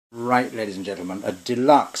Right, ladies and gentlemen, a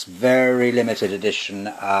deluxe, very limited edition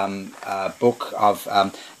book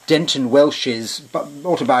of Denton Welch's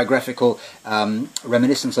autobiographical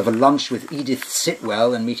reminiscence of a lunch with Edith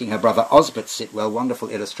Sitwell and meeting her brother Osbert Sitwell. Wonderful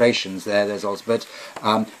illustrations there. There's Osbert,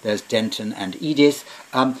 there's Denton and Edith.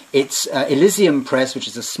 It's Elysium Press, which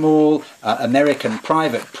is a small American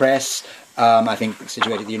private press, I think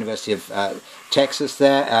situated at the University of Texas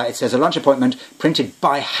there. It says a lunch appointment printed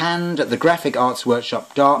by hand at the Graphic Arts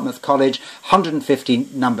Workshop, Dartmouth College, 150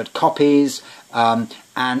 numbered copies, and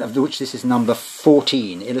of which this is number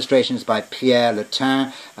 14. Illustrations by Pierre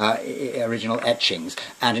Letin, original etchings,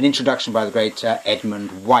 and an introduction by the great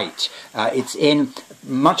Edmund White. It's in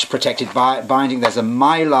much protected binding. There's a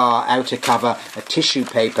mylar outer cover, a tissue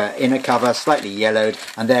paper inner cover, slightly yellowed,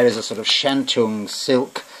 and there is a sort of shantung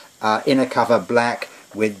silk inner cover, black,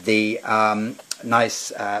 with the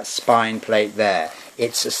nice spine plate there.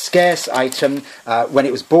 It's a scarce item. When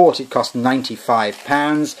it was bought, it cost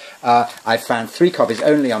 £95. I found 3 copies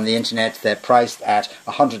only on the internet. They're priced at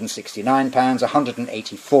 £169,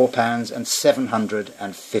 £184 and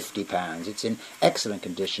 £750. It's in excellent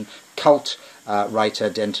condition. Cult writer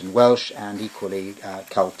Denton Welch and equally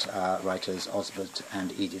cult writers Osbert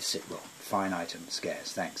and Edith Sitwell. Fine item,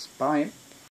 scarce. Thanks. Bye.